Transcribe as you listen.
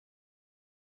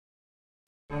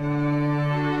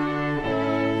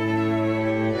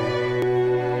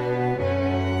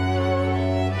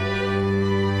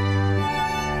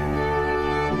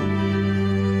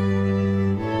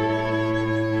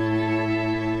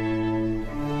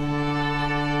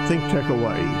ThinkTech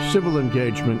Hawaii. Civil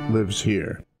engagement lives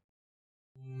here.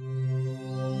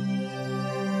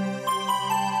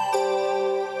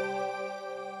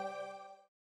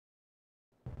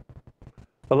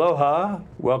 Aloha,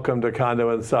 welcome to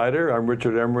Condo Insider. I'm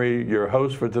Richard Emery, your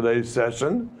host for today's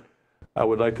session. I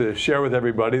would like to share with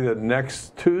everybody that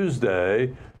next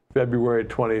Tuesday, February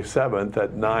 27th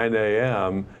at 9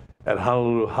 a.m. at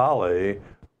Honolulu Hale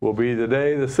will be the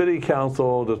day the City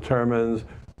Council determines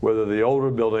whether the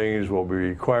older buildings will be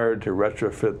required to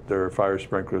retrofit their fire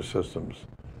sprinkler systems.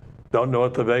 Don't know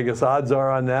what the Vegas odds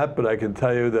are on that, but I can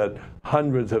tell you that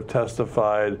hundreds have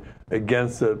testified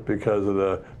against it because of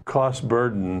the cost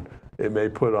burden it may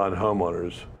put on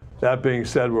homeowners. That being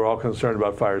said, we're all concerned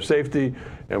about fire safety,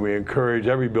 and we encourage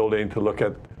every building to look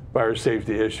at fire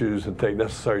safety issues and take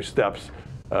necessary steps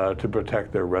to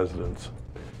protect their residents.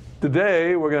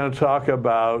 Today, we're going to talk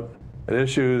about an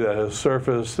issue that has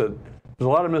surfaced that there's a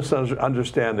lot of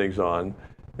misunderstandings on,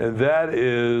 and that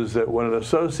is that when an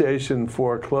association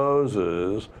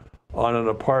forecloses on an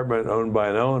apartment owned by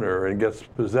an owner and gets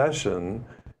possession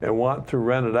and want to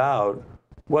rent it out,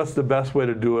 what's the best way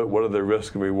to do it? What are the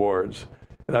risks and rewards?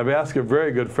 And I've asked a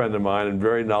very good friend of mine and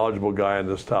very knowledgeable guy on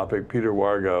this topic, Peter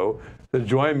Wargo, to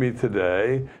join me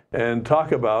today and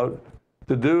talk about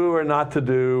to do or not to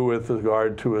do with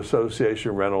regard to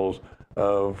association rentals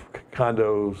of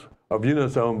condos, of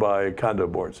units owned by condo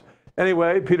boards.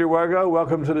 Anyway, Peter Wargo,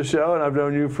 welcome to the show, and I've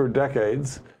known you for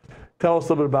decades. Tell us a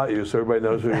little bit about you so everybody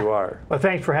knows who you are. Well,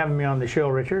 thanks for having me on the show,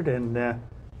 Richard. And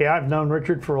yeah, I've known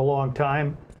Richard for a long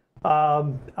time.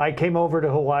 I came over to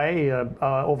Hawaii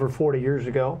over 40 years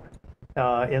ago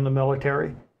in the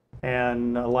military,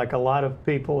 and like a lot of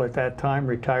people at that time,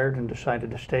 retired and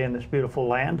decided to stay in this beautiful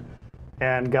land,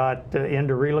 and got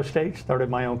into real estate, started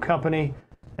my own company,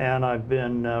 and I've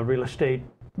been a real estate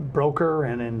broker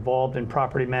and involved in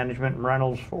property management and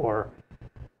rentals for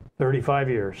 35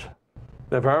 years.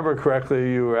 If I remember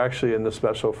correctly, you were actually in the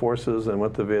Special Forces and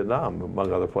went to Vietnam,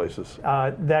 among other places.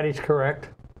 That is correct.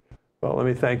 Well, let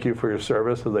me thank you for your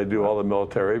service, as they do all the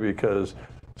military, because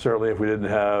certainly if we didn't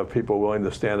have people willing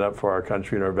to stand up for our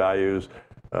country and our values,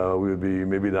 we would be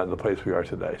maybe not in the place we are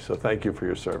today. So thank you for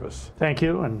your service. Thank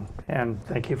you, and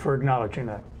thank you for acknowledging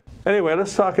that. Anyway,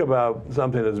 let's talk about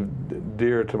something that's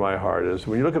dear to my heart. Is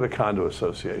when you look at the condo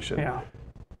association, yeah,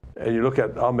 and you look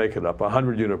at, I'll make it up, a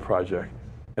 100-unit project,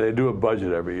 and they do a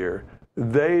budget every year,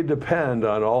 they depend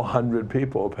on all 100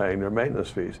 people paying their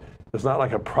maintenance fees. It's not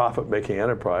like a profit-making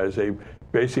enterprise. They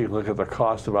basically look at the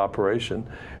cost of operation,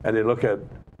 and they look at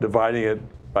dividing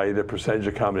it by either percentage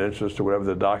of common interest or whatever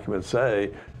the documents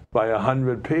say by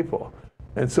 100 people.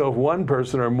 And so if one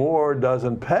person or more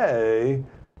doesn't pay,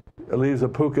 it leaves a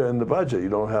puka in the budget. You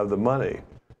don't have the money.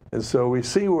 And so we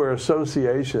see where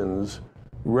associations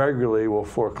regularly will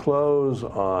foreclose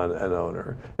on an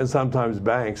owner, and sometimes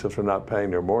banks if they're not paying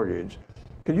their mortgage.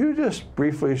 Can you just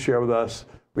briefly share with us,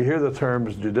 we hear the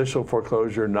terms judicial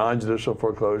foreclosure, non-judicial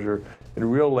foreclosure, in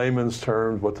real layman's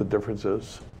terms, what the difference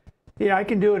is? Yeah, I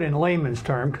can do it in layman's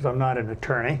terms because I'm not an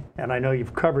attorney, and I know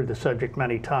you've covered the subject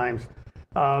many times.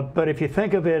 But if you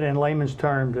think of it in layman's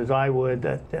terms, as I would,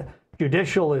 that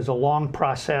judicial is a long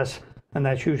process, and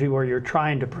that's usually where you're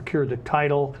trying to procure the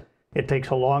title. It takes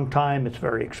a long time. It's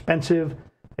very expensive.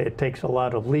 It takes a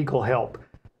lot of legal help.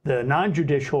 The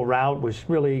non-judicial route was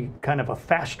really kind of a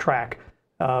fast track,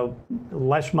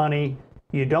 less money.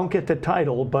 You don't get the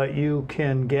title, but you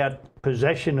can get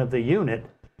possession of the unit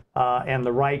and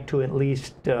the right to at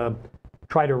least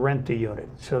try to rent the unit.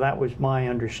 So that was my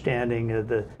understanding of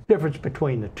the difference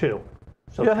between the two.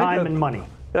 So yeah, time and money.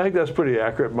 I think that's pretty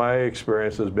accurate. My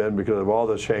experience has been, because of all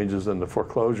the changes in the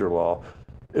foreclosure law,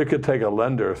 it could take a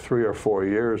lender 3 or 4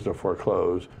 years to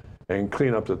foreclose and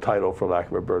clean up the title, for lack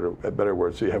of a better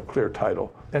word, so you have clear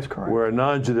title. That's correct. Where a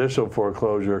non-judicial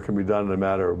foreclosure can be done in a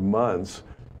matter of months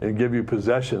and give you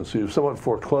possession. So you've somewhat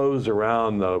foreclosed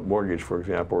around the mortgage, for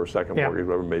example, or second mortgage,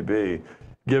 whatever it may be,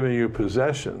 giving you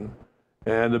possession.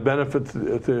 And the benefit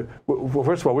well,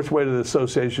 first of all, which way do the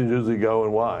associations usually go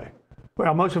and why?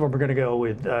 Well, most of them are going to go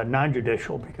with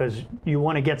non-judicial, because you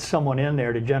want to get someone in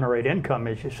there to generate income,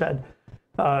 as you said.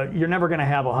 You're never going to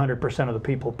have 100% of the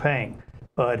people paying,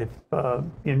 but if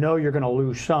you know you're going to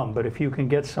lose some. But if you can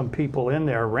get some people in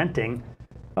there renting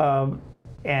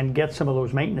and get some of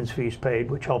those maintenance fees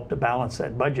paid, which help to balance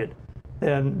that budget,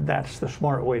 then that's the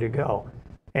smart way to go.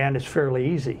 And it's fairly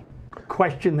easy.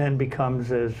 Question then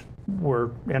becomes, as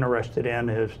we're interested in,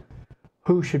 is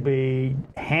who should be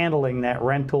handling that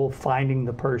rental, finding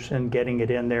the person, getting it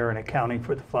in there, and accounting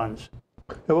for the funds.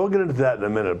 And we'll get into that in a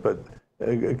minute, but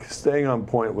staying on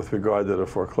point with regard to the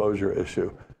foreclosure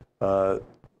issue,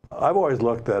 I've always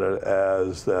looked at it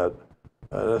as that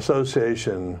an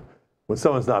association, when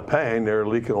someone's not paying, they're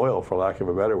leaking oil, for lack of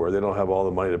a better word. They don't have all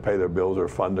the money to pay their bills or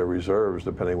fund their reserves,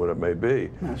 depending what it may be.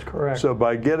 That's correct. So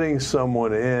by getting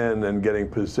someone in and getting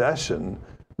possession,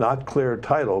 not clear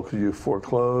title, because you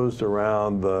foreclosed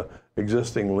around the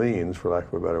existing liens, for lack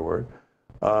of a better word,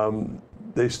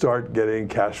 they start getting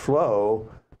cash flow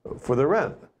for the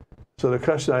rent. So the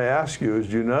question I ask you is,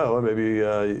 do you know, and maybe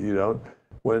you don't,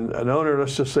 when an owner,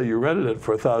 let's just say you rented it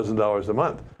for $1,000 a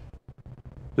month,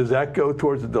 does that go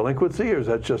towards the delinquency, or is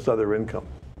that just other income?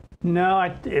 No,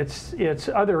 it's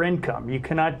other income. You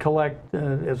cannot collect,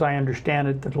 as I understand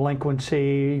it, the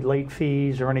delinquency, late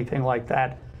fees, or anything like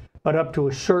that, but up to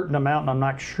a certain amount, and I'm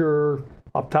not sure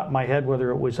off the top of my head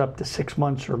whether it was up to 6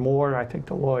 months or more. I think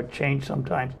the law had changed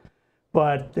sometimes.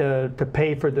 But to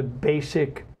pay for the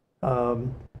basic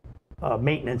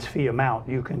maintenance fee amount,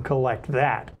 you can collect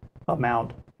that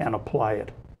amount and apply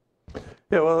it.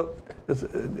 Yeah, well,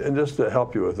 and just to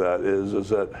help you with that is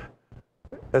that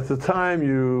at the time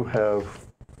you have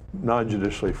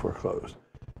non-judicially foreclosed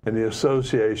and the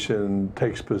association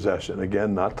takes possession,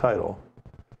 again, not title,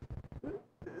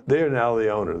 they are now the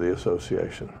owner of the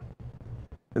association.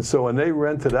 And so when they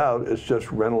rent it out, it's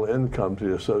just rental income to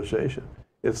the association.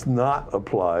 It's not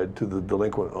applied to the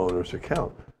delinquent owner's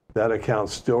account. That account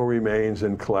still remains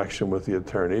in collection with the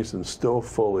attorneys and still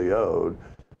fully owed.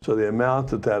 So the amount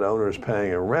that owner is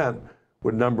paying in rent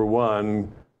would, number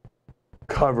one,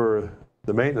 cover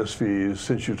the maintenance fees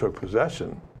since you took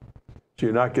possession. So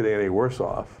you're not getting any worse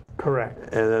off.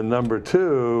 Correct. And then number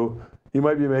two, you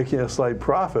might be making a slight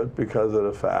profit because of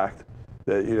the fact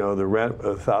that, you know, the rent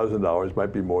of $1,000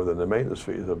 might be more than the maintenance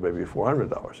fees of maybe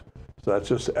 $400. So that's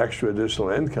just extra additional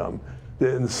income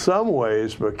that in some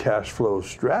ways, from a cash flow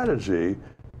strategy,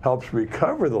 helps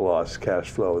recover the lost cash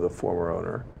flow of the former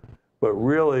owner, but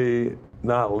really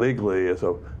not legally,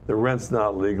 the rent's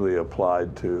not legally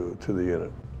applied to the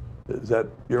unit. Is that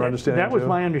your understanding? That was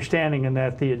my understanding, and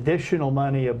that the additional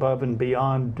money above and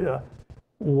beyond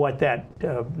what that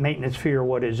maintenance fee or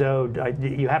what is owed,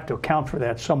 you have to account for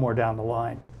that somewhere down the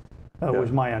line. That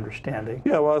was my understanding.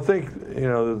 Yeah, well, I think, you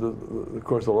know, of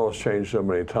course, the law's changed so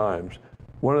many times.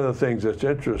 One of the things that's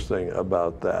interesting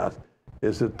about that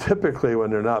is that typically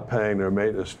when they're not paying their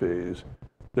maintenance fees,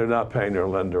 they're not paying their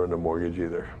lender on the mortgage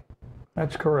either.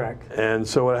 That's correct. And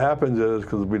so what happens is,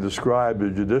 because we described the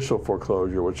judicial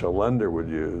foreclosure, which a lender would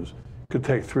use, could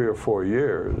take 3 or 4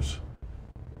 years.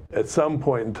 At some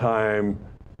point in time,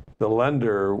 the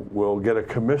lender will get a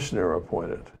commissioner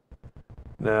appointed.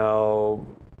 Now,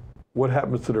 what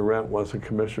happens to the rent once a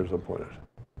commissioner is appointed?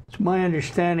 It's my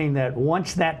understanding that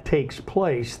once that takes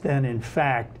place, then in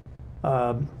fact,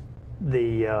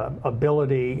 the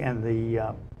ability and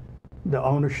the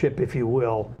ownership, if you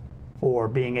will, for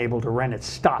being able to rent it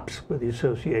stops with the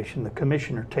association. The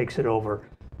commissioner takes it over,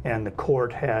 and the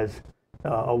court has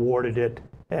awarded it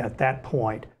at that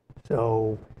point.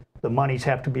 So the monies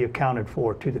have to be accounted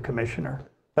for to the commissioner.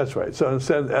 That's right. So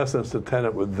in essence, the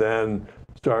tenant would then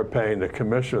start paying the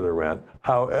commissioner the rent.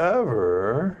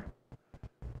 However,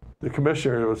 the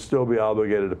commissioner would still be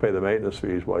obligated to pay the maintenance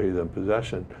fees while he's in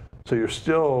possession. So you're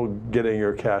still getting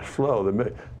your cash flow.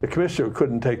 The commissioner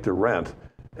couldn't take the rent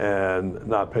and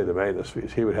not pay the maintenance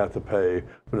fees. He would have to pay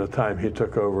from the time he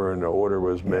took over and the order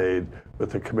was made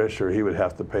with the commissioner. He would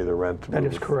have to pay the rent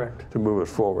to move it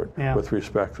forward with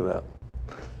respect to that.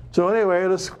 So anyway,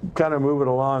 let's kind of move it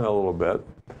along a little bit.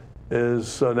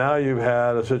 So now you've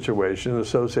had a situation, the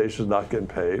association's not getting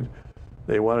paid.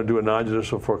 They want to do a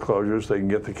non-judicial foreclosure so they can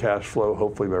get the cash flow,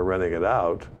 hopefully by renting it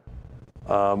out.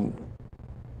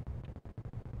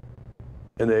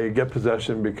 And they get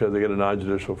possession because they get a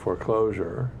non-judicial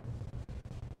foreclosure.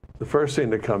 The first thing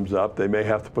that comes up, they may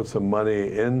have to put some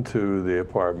money into the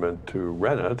apartment to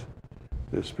rent it,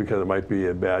 just because it might be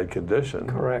in bad condition.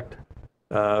 Correct.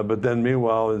 But then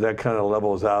meanwhile, as that kind of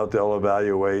levels out, they'll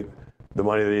evaluate the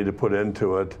money they need to put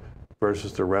into it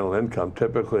versus the rental income.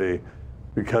 Typically,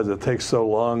 because it takes so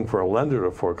long for a lender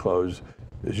to foreclose,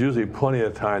 there's usually plenty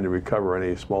of time to recover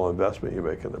any small investment you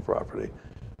make in the property.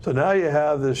 So now you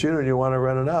have this unit and you want to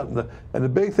rent it out. And the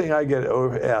big thing I get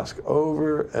asked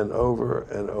over and over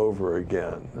and over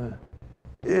again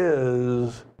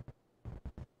is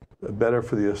it better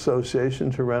for the association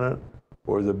to rent it,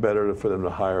 or is it better for them to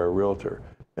hire a realtor?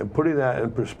 And putting that in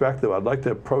perspective, I'd like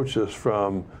to approach this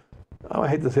from, I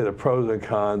hate to say the pros and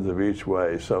cons of each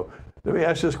way. So let me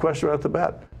ask you this question right off the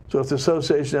bat. So if the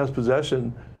association has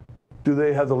possession, do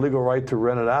they have the legal right to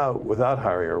rent it out without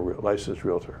hiring a licensed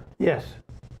realtor? Yes.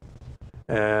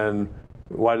 And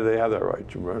why do they have that right,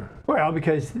 do you remember? Well,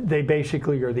 because they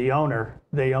basically are the owner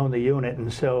they own the unit,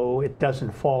 and so it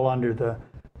doesn't fall under the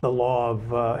law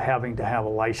of having to have a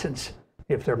license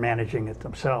if they're managing it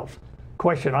themselves.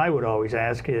 Question I would always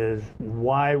ask is,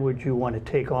 why would you want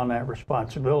to take on that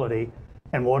responsibility,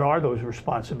 and what are those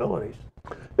responsibilities?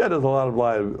 Yeah, there's a lot of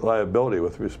liability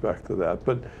with respect to that.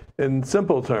 But in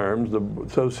simple terms, the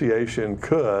association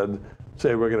could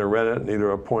say we're going to rent it and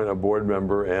either appoint a board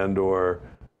member and or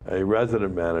a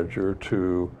resident manager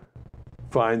to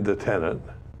find the tenant.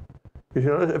 Because,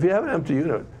 you know, if you have an empty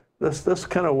unit, let's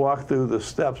kind of walk through the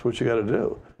steps, what you got to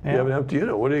do. Yeah. You have an empty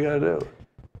unit, what do you got to do?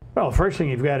 Well, the first thing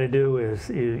you've got to do is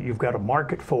you've got to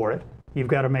market for it. You've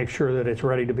got to make sure that it's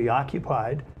ready to be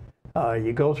occupied.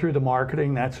 You go through the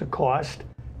marketing, that's a cost.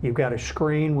 You've got to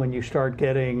screen when you start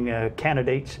getting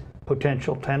candidates,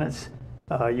 potential tenants.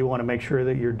 You want to make sure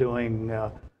that you're doing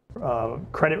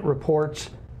credit reports.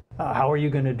 How are you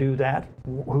going to do that?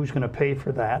 Who's going to pay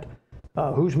for that?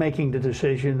 Who's making the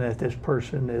decision that this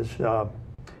person is,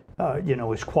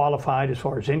 is qualified as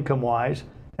far as income-wise?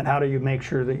 And how do you make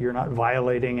sure that you're not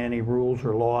violating any rules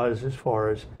or laws as far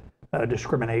as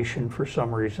discrimination for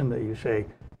some reason that you say,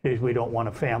 geez, we don't want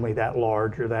a family that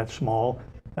large or that small.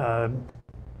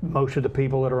 Most of the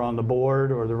people that are on the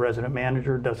board or the resident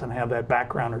manager doesn't have that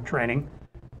background or training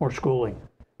or schooling.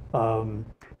 So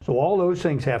all those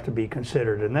things have to be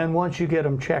considered. And then once you get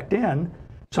them checked in,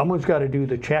 someone's got to do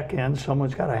the check-in,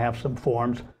 someone's got to have some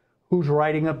forms. Who's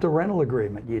writing up the rental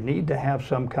agreement? You need to have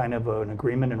some kind of an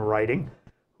agreement in writing.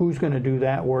 Who's going to do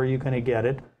that? Where are you going to get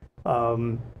it?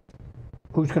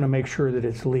 Who's going to make sure that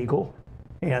it's legal?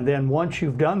 And then once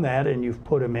you've done that and you've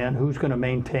put them in, who's going to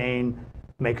maintain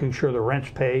making sure the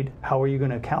rent's paid? How are you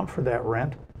going to account for that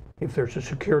rent? If there's a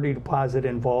security deposit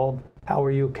involved, how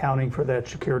are you accounting for that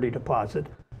security deposit?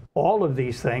 All of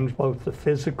these things, both the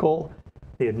physical,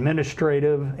 the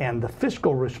administrative, and the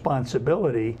fiscal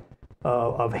responsibility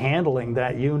of handling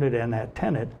that unit and that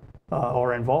tenant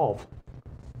are involved.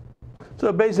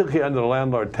 So basically under the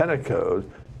landlord-tenant code,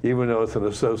 even though it's an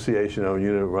association-owned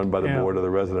unit run by the board or the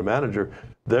resident manager,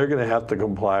 they're going to have to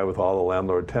comply with all the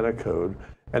landlord-tenant code.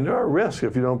 And there are risks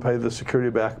if you don't pay the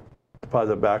security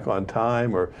deposit back on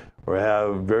time or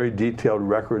have very detailed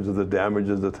records of the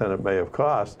damages the tenant may have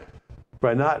caused.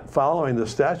 By not following the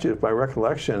statute, my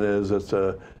recollection is it's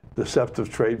a deceptive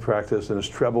trade practice and it's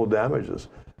treble damages.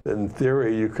 In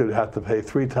theory, you could have to pay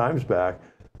 3 times back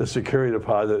the security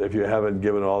deposit if you haven't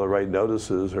given all the right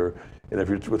notices, and if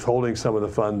you're withholding some of the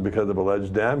fund because of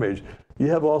alleged damage. You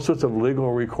have all sorts of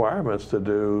legal requirements to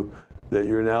do that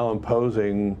you're now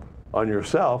imposing on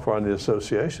yourself or on the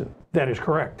association. That is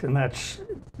correct, and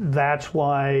that's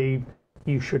why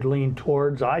you should lean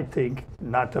towards, I think,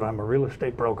 not that I'm a real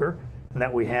estate broker and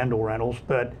that we handle rentals,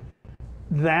 but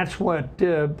that's what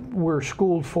we're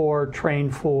schooled for,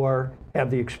 trained for,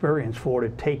 have the experience for, to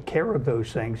take care of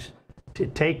those things, to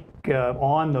take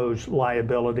on those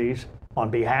liabilities on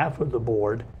behalf of the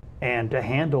board and to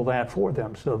handle that for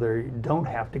them so they don't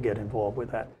have to get involved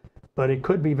with that. But it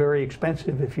could be very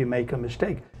expensive if you make a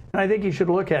mistake. And I think you should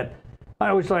look at, I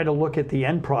always try to look at the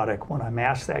end product when I'm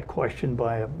asked that question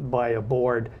by a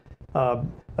board.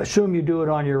 Assume you do it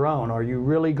on your own. Are you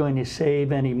really going to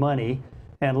save any money?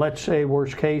 And let's say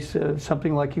worst case,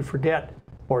 something like you forget,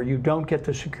 or you don't get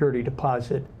the security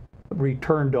deposit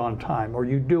returned on time, or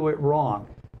you do it wrong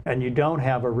and you don't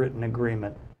have a written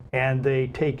agreement and they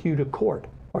take you to court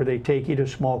or they take you to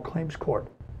small claims court.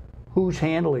 Who's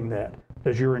handling that?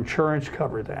 Does your insurance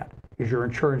cover that? Is your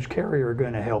insurance carrier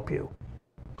going to help you?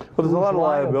 Well, there's a lot of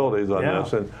liabilities on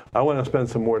this, and I want to spend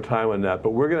some more time on that. But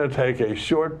we're going to take a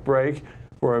short break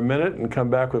for a minute and come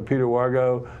back with Peter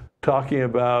Wargo talking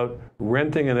about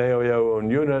renting an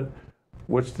AOUO-owned unit.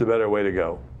 What's the better way to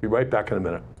go? Be right back in a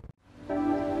minute.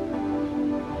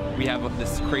 We have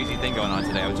this crazy thing going on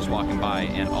today. I was just walking by,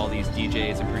 and all these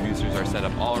DJs and producers are set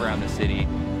up all around the city.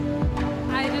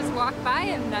 I just walked by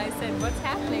and I said, "What's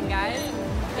happening, guys?"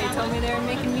 And they told me they were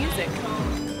making music.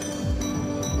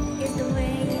 Is the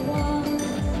way you walk,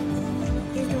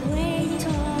 is the way you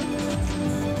talk.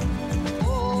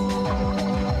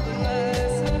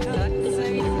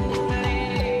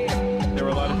 There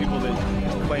were a lot of people that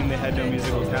claimed they had no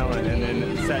musical talent and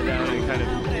then sat down and kind of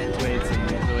made some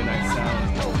really nice sounds.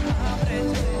 I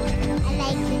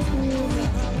like this music.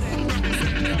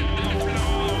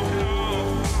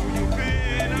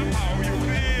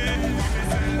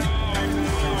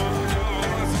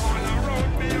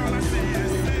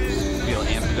 Feel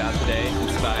amped about today,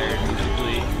 inspired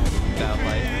musically, about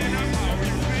life.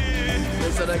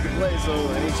 They said I could play, so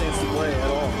any chance to play at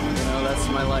all. You know, that's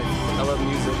my life. I love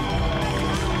music.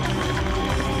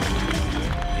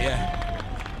 Yeah,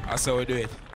 I saw it do it.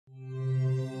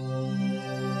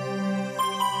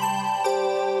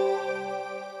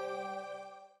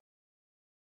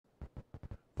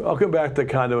 Welcome back to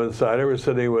Condo Insider. We're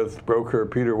sitting with broker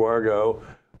Peter Wargo,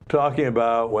 talking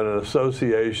about when an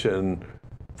association,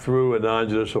 through a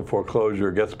non-judicial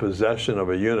foreclosure, gets possession of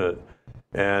a unit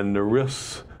and the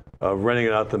risks of renting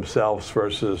it out themselves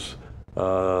versus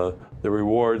the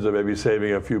rewards of maybe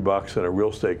saving a few bucks in a real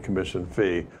estate commission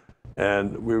fee.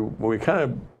 And when we kind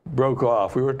of broke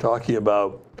off, we were talking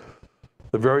about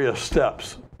the various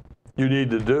steps you need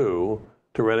to do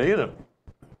to rent a unit.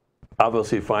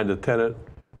 Obviously, find a tenant,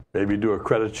 maybe do a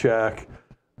credit check,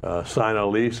 sign a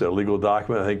lease, a legal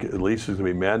document. I think a lease is going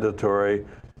to be mandatory.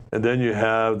 And then you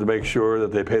have to make sure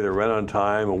that they pay their rent on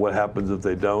time, and what happens if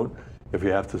they don't, if you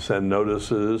have to send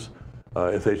notices,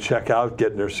 if they check out,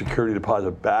 getting their security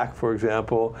deposit back, for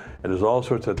example. And there's all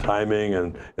sorts of timing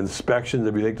and inspections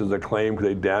if you think there's a claim because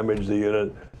they damaged the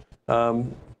unit.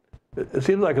 It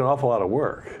seems like an awful lot of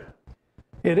work.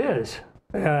 It is.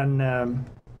 And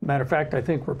matter of fact, I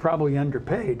think we're probably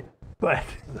underpaid. But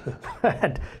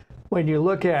when you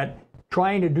look at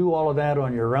trying to do all of that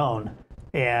on your own,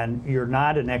 and you're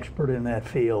not an expert in that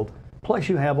field, plus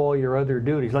you have all your other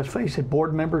duties. Let's face it,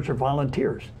 board members are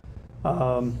volunteers.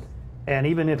 And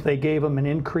even if they gave them an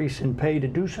increase in pay to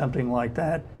do something like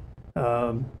that,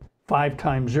 5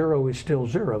 times 0 is still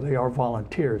 0. They are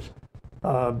volunteers.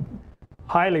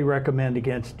 Highly recommend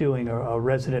against doing a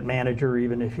resident manager,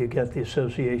 even if you get the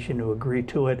association to agree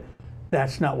to it.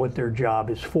 That's not what their job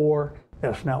is for.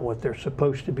 That's not what they're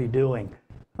supposed to be doing.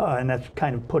 And that's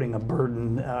kind of putting a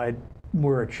burden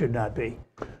where it should not be.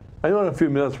 I know in a few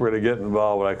minutes we're going to get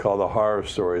involved what I call the horror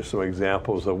stories, some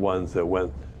examples of ones that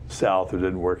went south or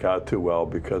didn't work out too well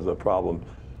because of problems.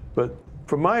 But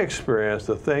from my experience,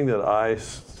 the thing that I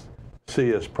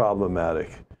see as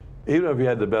problematic, even if you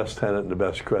had the best tenant and the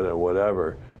best credit or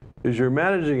whatever, is your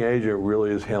managing agent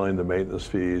really is handling the maintenance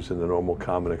fees and the normal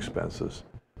common expenses.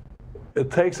 It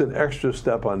takes an extra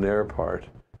step on their part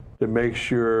to make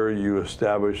sure you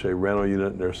establish a rental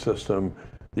unit in their system.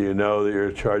 You know that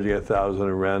you're charging $1,000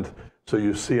 in rent, so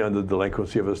you see on the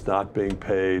delinquency if it's not being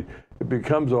paid. It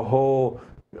becomes a whole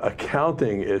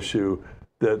accounting issue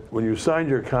that when you signed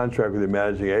your contract with your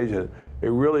managing agent,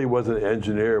 it really wasn't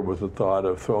engineered with the thought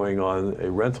of throwing on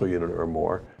a rental unit or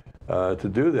more to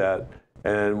do that.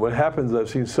 And what happens, I've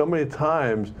seen so many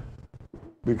times,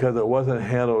 because it wasn't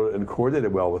handled and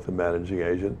coordinated well with the managing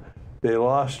agent, they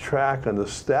lost track on the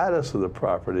status of the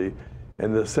property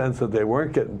in the sense that they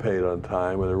weren't getting paid on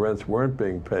time or the rents weren't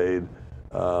being paid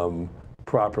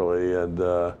properly.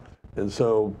 And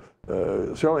so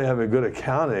certainly having good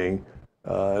accounting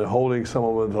and holding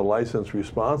someone with a license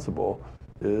responsible,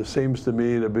 it seems to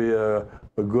me to be a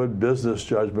good business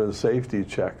judgment safety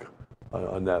check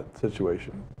on that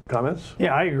situation. Comments?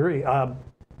 Yeah, I agree.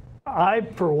 I,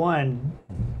 for one,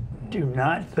 do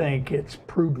not think it's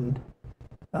prudent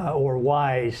or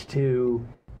wise to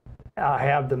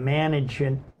have the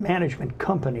management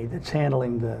company that's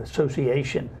handling the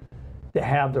association to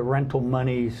have the rental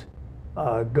monies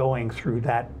going through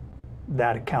that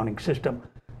accounting system.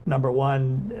 Number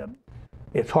one,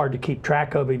 it's hard to keep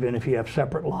track of even if you have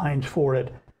separate lines for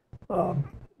it.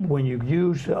 When you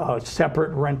use a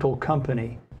separate rental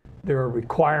company, there are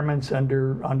requirements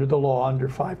under the law, under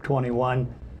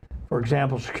 521. For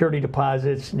example, security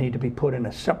deposits need to be put in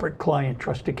a separate client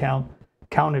trust account,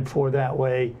 counted for that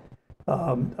way,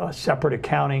 a separate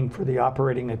accounting for the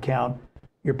operating account.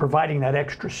 You're providing that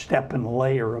extra step and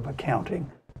layer of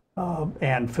accounting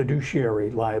and fiduciary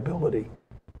liability.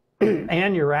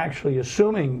 And you're actually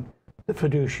assuming the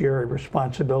fiduciary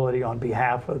responsibility on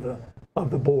behalf of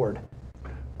the board.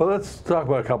 Well, let's talk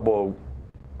about a couple of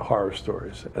horror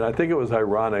stories. And I think it was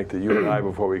ironic that you and I,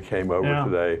 before we came over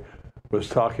today, was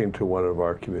talking to one of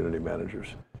our community managers.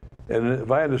 And if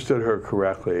I understood her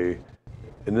correctly,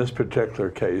 in this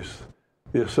particular case,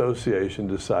 the association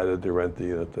decided to rent the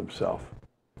unit themselves.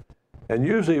 And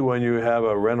usually when you have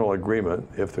a rental agreement,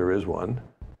 if there is one,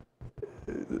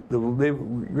 the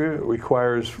agreement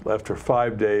requires, after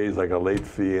 5 days, like a late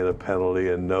fee and a penalty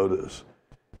and notice.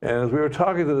 And as we were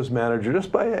talking to this manager,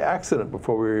 just by accident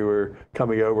before we were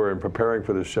coming over and preparing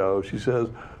for the show, she says,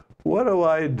 what do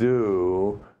I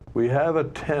do? We have a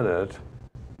tenant.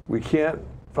 We can't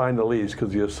find the lease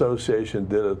because the association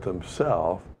did it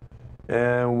themselves.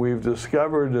 And we've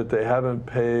discovered that they haven't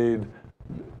paid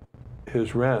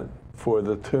his rent for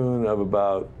the tune of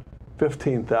about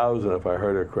 $15,000, if I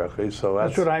heard her correctly. So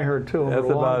that's what I heard too. That's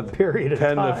about period of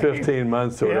 10 time. to 15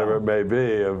 months or whatever it may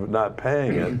be of not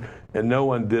paying it, and no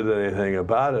one did anything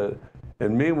about it.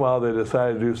 And meanwhile, they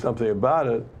decided to do something about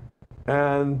it,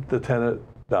 and the tenant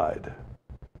died.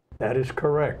 That is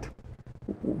correct.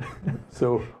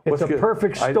 So it's a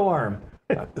perfect storm.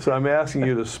 So I'm asking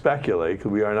you to speculate,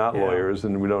 because we are not lawyers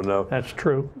and we don't know. That's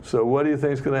true. So what do you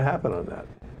think is going to happen on that?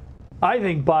 I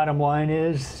think bottom line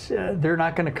is they're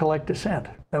not going to collect a cent.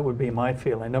 That would be my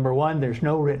feeling. Number one, there's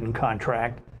no written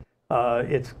contract.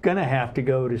 It's going to have to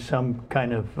go to some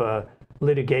kind of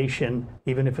litigation,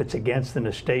 even if it's against an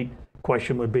estate.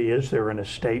 Question would be, is there an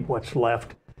estate? What's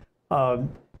left?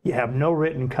 You have no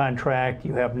written contract.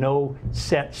 You have no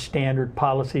set standard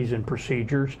policies and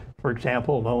procedures. For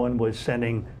example, no one was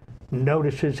sending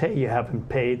notices, hey, you haven't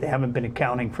paid. They haven't been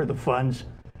accounting for the funds.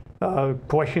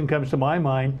 Question comes to my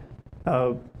mind,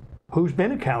 who's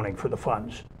been accounting for the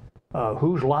funds?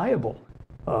 Who's liable?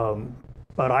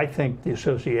 But I think the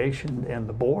association and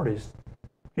the board is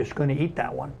just going to eat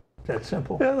that one. That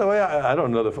simple. Yeah, the way I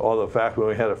don't know all the facts. We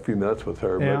only had a few minutes with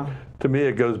her, but to me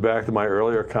it goes back to my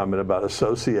earlier comment about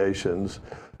associations,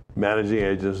 managing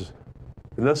agents.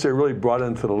 Unless they're really brought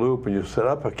into the loop and you set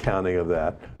up accounting of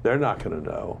that, they're not going to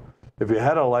know. If you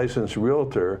had a licensed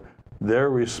realtor, they're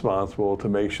responsible to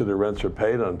make sure the rents are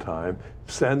paid on time,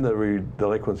 send the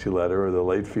delinquency letter or the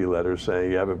late fee letter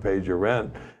saying you haven't paid your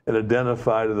rent, and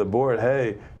identify to the board,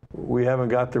 hey, we haven't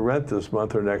got the rent this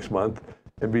month or next month,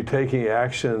 and be taking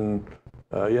action.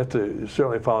 You have to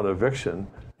certainly file an eviction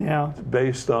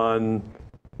based on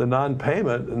the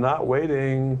non-payment and not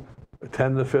waiting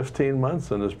 10 to 15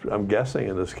 months. And I'm guessing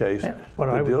in this case, what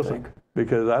I would think.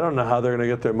 Because I don't know how they're going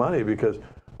to get their money, because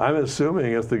I'm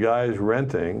assuming if the guy's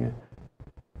renting,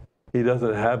 he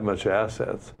doesn't have much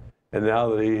assets. And now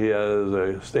that he has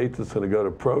a estate that's going to go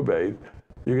to probate,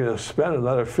 you're going to spend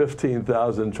another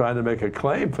 $15,000 trying to make a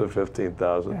claim for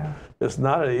 $15,000. Yeah. It's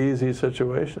not an easy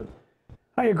situation.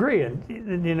 I agree, and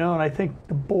you know, and I think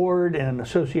the board and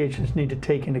associations need to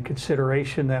take into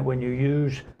consideration that when you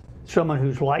use someone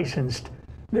who's licensed,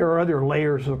 there are other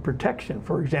layers of protection.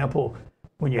 For example,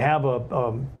 when you have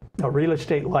a real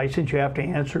estate license, you have to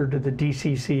answer to the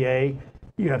DCCA.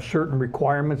 You have certain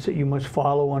requirements that you must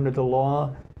follow under the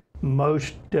law.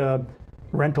 Most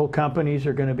rental companies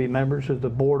are going to be members of the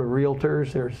board of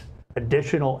realtors. There's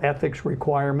additional ethics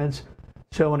requirements.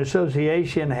 So an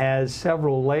association has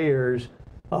several layers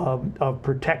of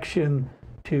protection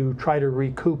to try to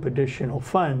recoup additional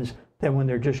funds than when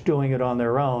they're just doing it on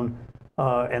their own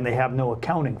and they have no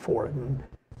accounting for it. And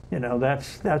you know,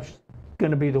 that's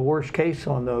going to be the worst case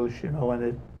on those, you know, and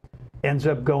it ends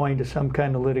up going to some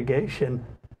kind of litigation.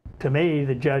 To me,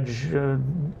 the judge, the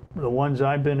ones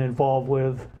I've been involved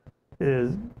with,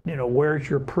 is, you know, where's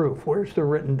your proof? Where's the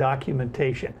written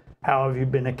documentation? How have you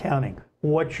been accounting?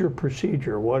 What's your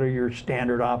procedure? What are your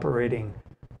standard operating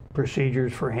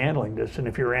procedures for handling this? And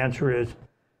if your answer is,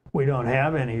 we don't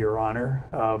have any, Your Honor,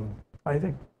 I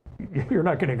think you're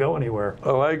not going to go anywhere.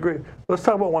 Oh, I agree. Let's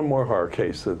talk about one more horror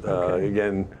case that,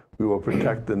 again, we will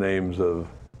protect the names of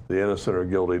the innocent or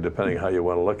guilty, depending how you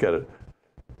want to look at it.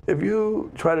 If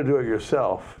you try to do it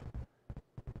yourself,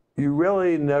 you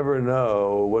really never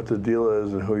know what the deal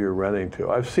is and who you're renting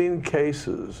to. I've seen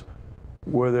cases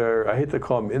where they're, I hate to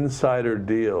call them insider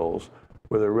deals,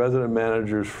 where the resident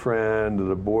manager's friend or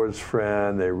the board's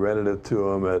friend, they rented it to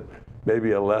them at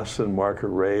maybe a less than market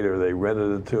rate, or they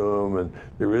rented it to them and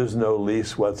there is no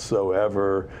lease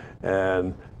whatsoever,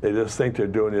 and they just think they're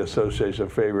doing the association a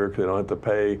favor because they don't have to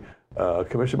pay a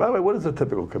commission. By the way, what is the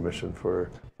typical commission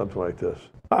for something like this?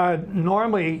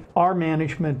 Normally, our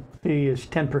management fee is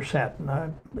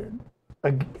 10%.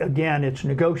 Again, it's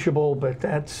negotiable, but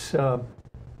that's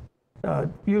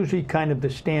usually kind of the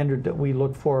standard that we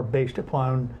look for based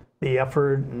upon the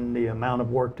effort and the amount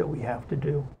of work that we have to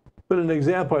do. But an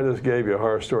example I just gave you,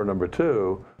 horror story number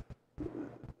 2,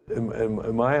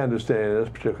 in my understanding in this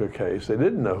particular case, they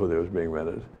didn't know who they was being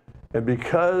rented. And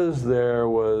because there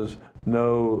was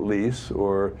no lease,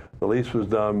 or the lease was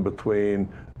done between,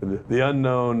 the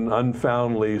unknown,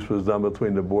 unfound lease was done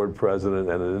between the board president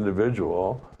and an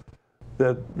individual,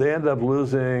 that they ended up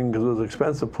losing, because it was an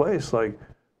expensive place, like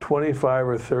 $25,000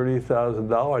 or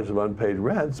 $30,000 of unpaid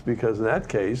rents, because in that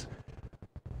case,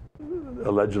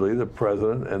 allegedly the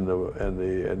president and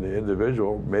the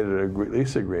individual made a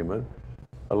lease agreement,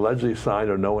 allegedly signed,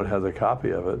 or no one has a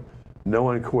copy of it. No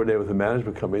one coordinated with the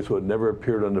management company, so it never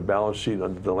appeared on the balance sheet,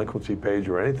 on the delinquency page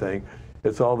or anything.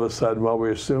 It's all of a sudden, well,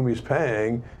 we assume he's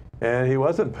paying, and he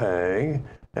wasn't paying,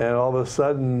 and all of a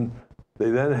sudden, they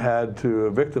then had to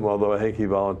evict him, although I think he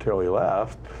voluntarily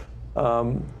left.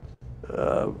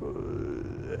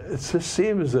 It just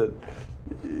seems that,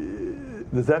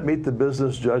 does that meet the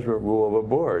business judgment rule of a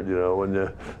board? You know, when you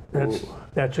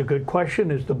that's a good question.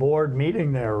 Is the board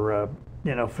meeting their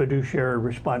you know, fiduciary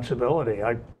responsibility?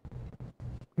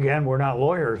 Again, we're not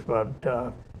lawyers, but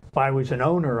if I was an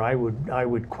owner, I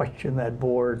would question that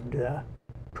board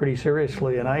pretty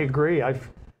seriously. And I agree. I've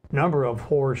number of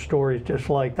horror stories just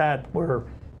like that where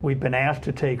we've been asked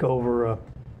to take over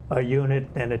a unit,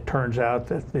 and it turns out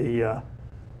that the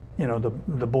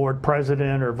the board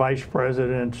president or vice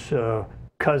president's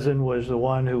cousin was the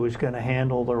one who was going to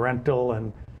handle the rental,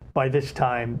 and by this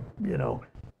time,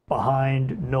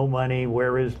 behind, no money,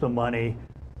 where is the money?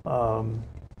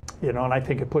 And I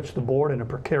think it puts the board in a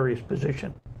precarious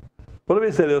position. Well, let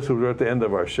me say this, we're at the end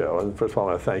of our show, and first of all,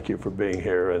 I want to thank you for being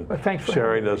here and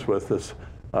sharing this with us.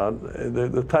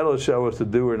 The title of the show is To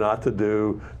Do or Not to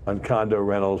Do on Condo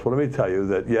Rentals. Well, let me tell you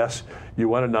that yes, you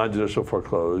want to non-judicial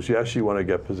foreclose. Yes, you want to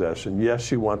get possession.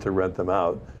 Yes, you want to rent them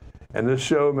out. And this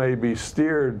show may be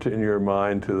steered in your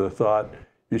mind to the thought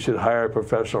you should hire a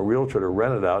professional realtor to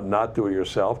rent it out, not do it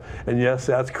yourself. And yes,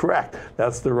 that's correct.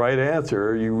 That's the right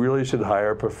answer. You really should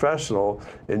hire a professional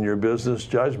in your business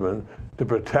judgment to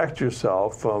protect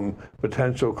yourself from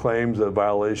potential claims of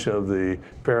violation of the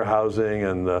Fair Housing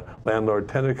and the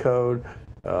Landlord-Tenant Code.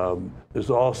 There's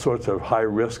all sorts of high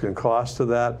risk and cost to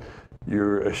that.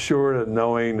 You're assured of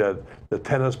knowing that the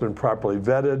tenant's been properly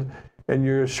vetted, and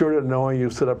you're assured of knowing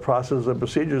you've set up processes and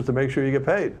procedures to make sure you get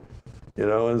paid.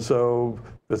 And so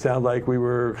it sounds like we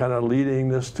were kind of leading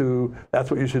this to,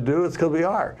 that's what you should do. It's because we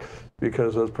are.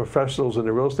 Because as professionals in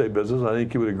the real estate business, I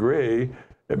think you would agree,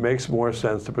 it makes more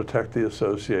sense to protect the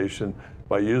association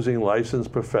by using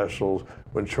licensed professionals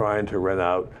when trying to rent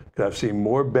out. I've seen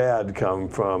more bad come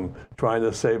from trying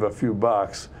to save a few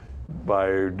bucks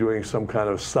by doing some kind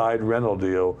of side rental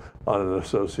deal on an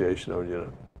association-owned unit.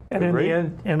 And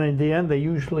in the end, they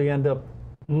usually end up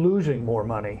losing more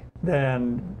money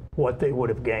than what they would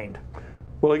have gained.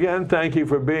 Well, again, thank you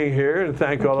for being here, and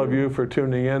thank all of you for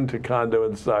tuning in to Condo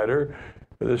Insider.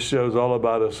 This show is all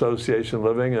about association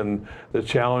living and the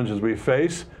challenges we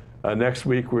face. Next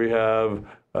week, we have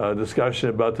a discussion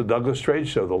about the Douglas Trade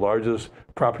Show, the largest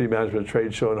property management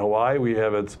trade show in Hawaii. We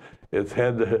have its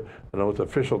head, I don't know what the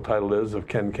official title is, of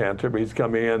Ken Cantor, but he's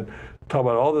coming in, talk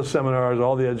about all the seminars,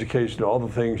 all the education, all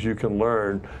the things you can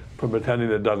learn from attending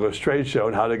the Douglas Trade Show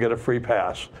and how to get a free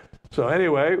pass. So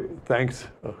anyway, thanks,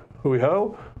 hui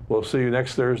ho. We'll see you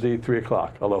next Thursday, 3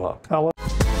 o'clock. Aloha. Aloha.